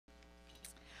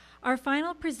Our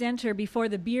final presenter before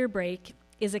the beer break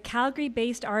is a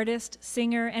Calgary-based artist,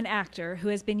 singer, and actor who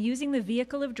has been using the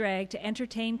vehicle of drag to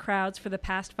entertain crowds for the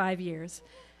past 5 years.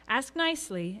 Ask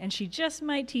nicely, and she just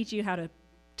might teach you how to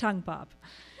tongue pop.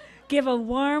 Give a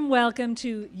warm welcome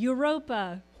to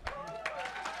Uropa.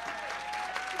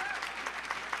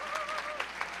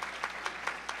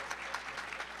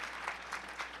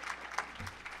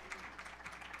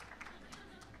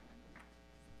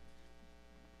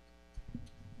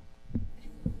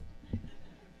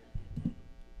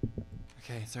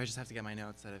 Okay, sorry, I just have to get my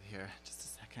notes out of here. Just a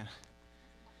second.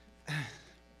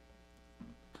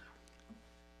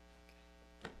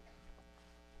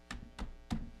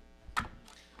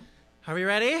 Are we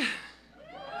ready?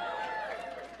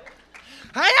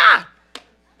 Hiya!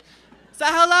 Say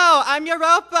hello, I'm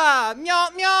Uropa. Meow,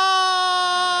 meow.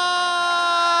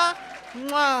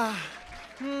 Mwah,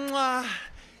 mwah.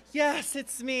 Yes,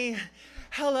 it's me.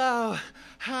 Hello.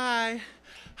 Hi.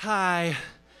 Hi.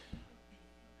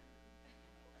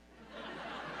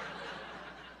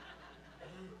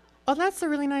 Oh, that's a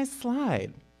really nice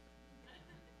slide.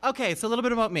 Okay, so a little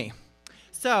bit about me.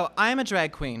 So, I'm a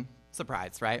drag queen.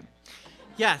 Surprise, right?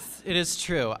 Yes, it is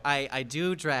true. I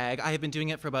do drag. I have been doing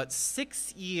it for about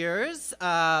 6 years,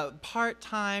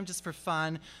 part-time, just for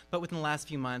fun. But within the last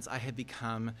few months, I have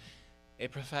become a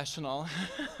professional,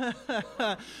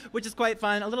 which is quite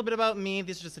fun. A little bit about me.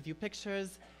 These are just a few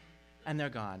pictures, and they're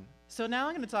gone. So now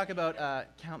I'm going to talk about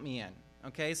Count Me In.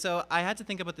 Okay, so I had to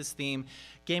think about this theme.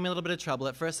 Gave me a little bit of trouble.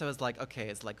 At first I was like, okay,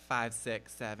 it's like 5,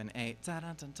 6, 7, 8, da,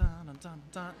 da, da, da, da, da,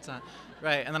 da, da.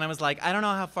 Right, and then I was like, I don't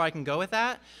know how far I can go with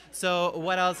that, so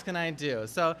what else can I do?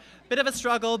 So, bit of a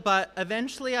struggle, but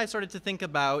eventually I started to think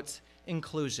about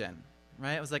inclusion,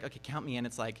 right? I was like, okay, count me in.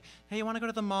 It's like, hey, you want to go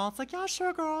to the mall? It's like, yeah,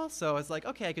 sure, girl. So I was like,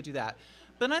 okay, I could do that.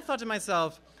 But then I thought to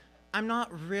myself, I'm not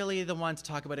really the one to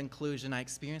talk about inclusion. I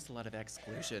experienced a lot of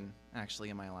exclusion, actually,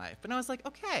 in my life. But I was like,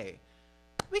 okay,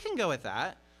 we can go with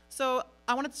that. So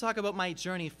I wanted to talk about my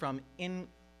journey from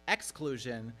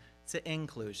exclusion to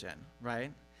inclusion,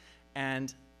 right?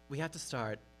 And we have to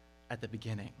start at the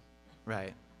beginning,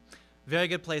 right? Very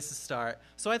good place to start.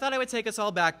 So I thought I would take us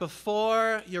all back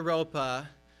before Uropa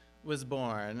was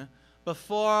born,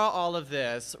 before all of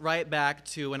this, right back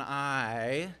to when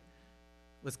I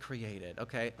was created,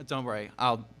 okay? Don't worry,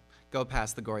 I'll go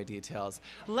past the gory details.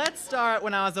 Let's start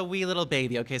when I was a wee little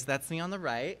baby. Okay, so that's me on the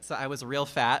right. So I was real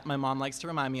fat. My mom likes to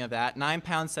remind me of that. 9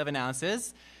 pounds, 7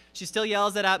 ounces. She still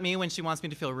yells it at me when she wants me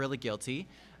to feel really guilty.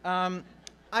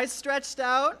 I stretched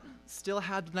out, still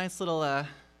had a nice little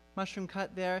mushroom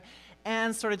cut there,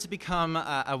 and started to become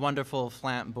a wonderful,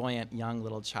 flamboyant young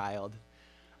little child.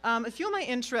 A few of my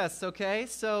interests, okay?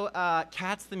 So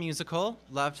Cats the musical,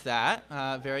 loved that.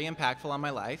 Very impactful on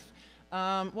my life.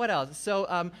 What else?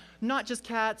 So, not just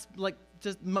cats, like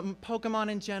just Pokemon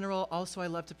in general. Also, I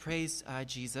love to praise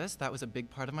Jesus. That was a big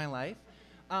part of my life.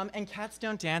 And Cats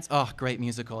Don't Dance. Oh, great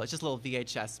musical. It's just a little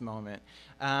VHS moment.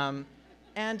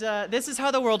 And this is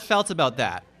how the world felt about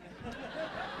that.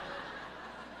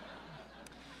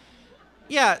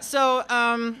 Yeah, so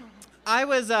I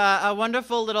was a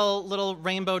wonderful little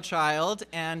rainbow child,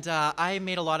 and I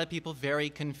made a lot of people very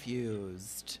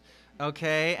confused.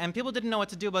 Okay, and people didn't know what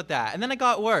to do about that. And then it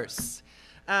got worse.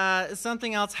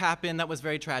 Something else happened that was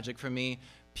very tragic for me,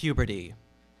 puberty.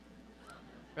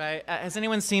 Right, has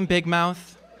anyone seen Big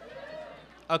Mouth?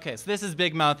 Okay, so this is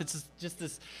Big Mouth. It's just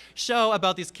this show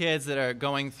about these kids that are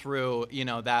going through, you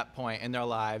know, that point in their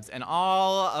lives and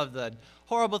all of the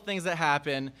horrible things that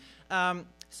happen.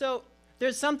 So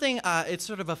there's something, it's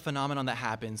sort of a phenomenon that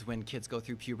happens when kids go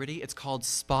through puberty. It's called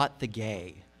spot the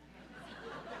gay.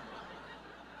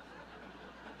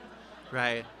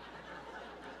 Right.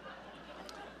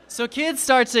 So kids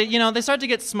start to, you know, they start to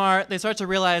get smart. They start to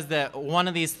realize that one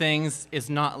of these things is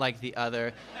not like the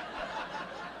other.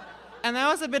 And that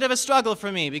was a bit of a struggle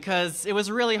for me because it was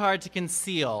really hard to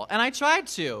conceal. And I tried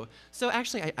to. So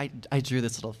actually, I drew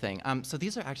this little thing. So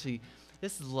these are actually,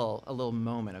 this is a little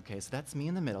moment, okay? So that's me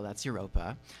in the middle. That's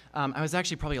Uropa. I was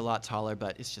actually probably a lot taller,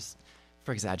 but it's just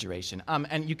for exaggeration.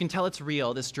 And you can tell it's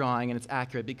real, this drawing, and it's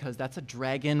accurate because that's a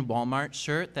Dragon Walmart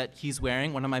shirt that he's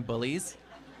wearing, one of my bullies.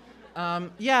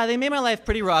 Yeah, they made my life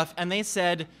pretty rough, and they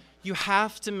said, you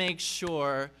have to make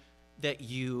sure that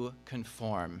you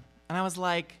conform. And I was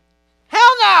like,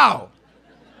 hell no!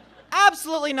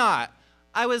 Absolutely not.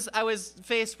 I was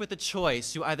faced with a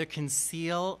choice. You either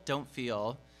conceal, don't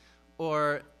feel,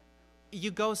 or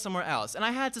you go somewhere else. And I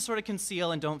had to sort of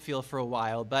conceal and don't feel for a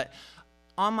while, but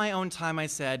on my own time, I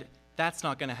said, that's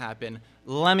not going to happen.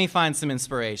 Let me find some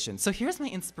inspiration. So here's my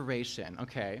inspiration,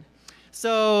 okay?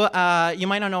 So you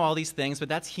might not know all these things, but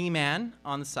that's He-Man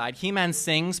on the side. He-Man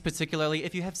sings, particularly.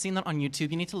 If you have seen that on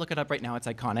YouTube, you need to look it up right now. It's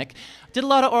iconic. Did a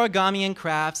lot of origami and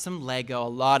crafts, some Lego, a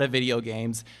lot of video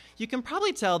games. You can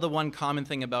probably tell the one common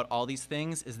thing about all these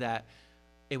things is that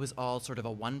it was all sort of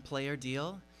a one-player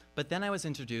deal. But then I was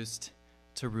introduced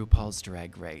to RuPaul's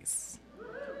Drag Race.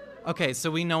 Okay, so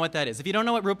we know what that is. If you don't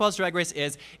know what RuPaul's Drag Race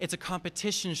is, it's a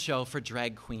competition show for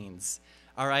drag queens.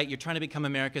 All right, you're trying to become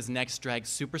America's next drag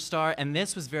superstar, and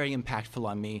this was very impactful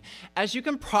on me, as you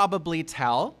can probably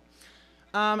tell.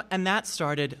 And that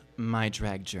started my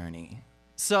drag journey.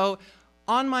 So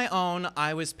on my own,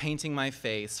 I was painting my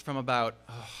face from about,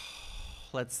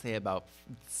 let's say about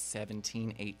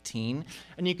 17, 18.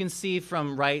 And you can see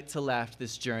from right to left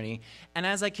this journey. And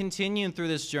as I continued through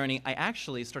this journey, I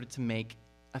actually started to make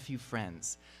a few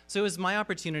friends. So it was my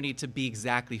opportunity to be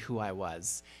exactly who I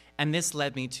was. And this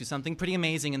led me to something pretty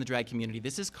amazing in the drag community.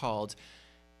 This is called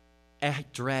a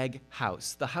drag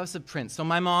house, the House of Prince. So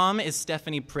my mom is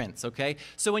Stephanie Prince, okay?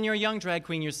 So when you're a young drag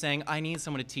queen, you're saying, I need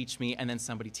someone to teach me, and then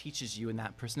somebody teaches you, and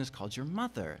that person is called your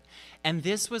mother. And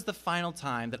this was the final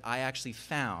time that I actually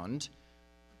found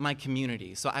my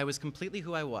community. So I was completely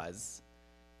who I was,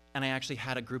 and I actually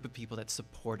had a group of people that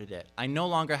supported it. I no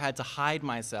longer had to hide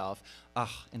myself,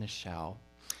 in a shell.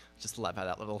 Just love how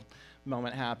that little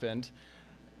moment happened.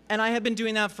 And I had been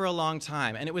doing that for a long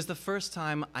time, and it was the first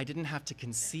time I didn't have to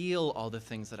conceal all the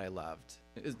things that I loved.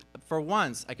 For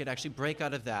once, I could actually break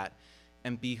out of that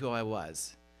and be who I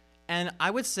was. And I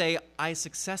would say I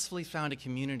successfully found a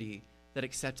community that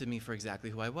accepted me for exactly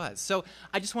who I was. So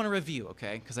I just want to review,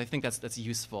 okay? Because I think that's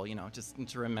useful, you know, just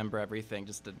to remember everything,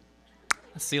 just to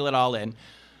seal it all in.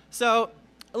 So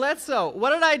what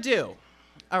did I do?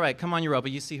 All right, come on,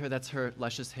 Uropa. You see her, that's her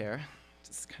luscious hair.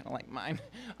 Just kind of like mine.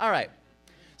 All right.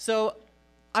 So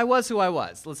I was who I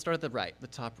was. Let's start at the right, the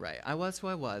top right. I was who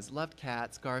I was, loved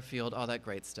cats, Garfield, all that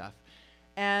great stuff.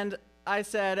 And I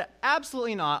said,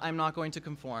 absolutely not, I'm not going to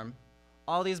conform.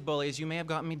 All these bullies, you may have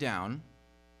gotten me down,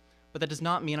 but that does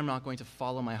not mean I'm not going to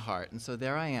follow my heart. And so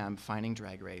there I am, finding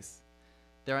Drag Race.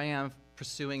 There I am,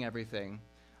 pursuing everything.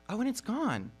 Oh, and it's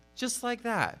gone, just like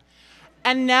that.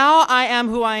 And now I am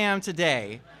who I am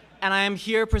today. And I am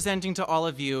here presenting to all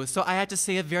of you. So I had to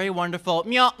say a very wonderful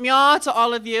meow meow to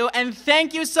all of you, and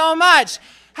thank you so much.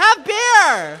 Have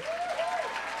beer!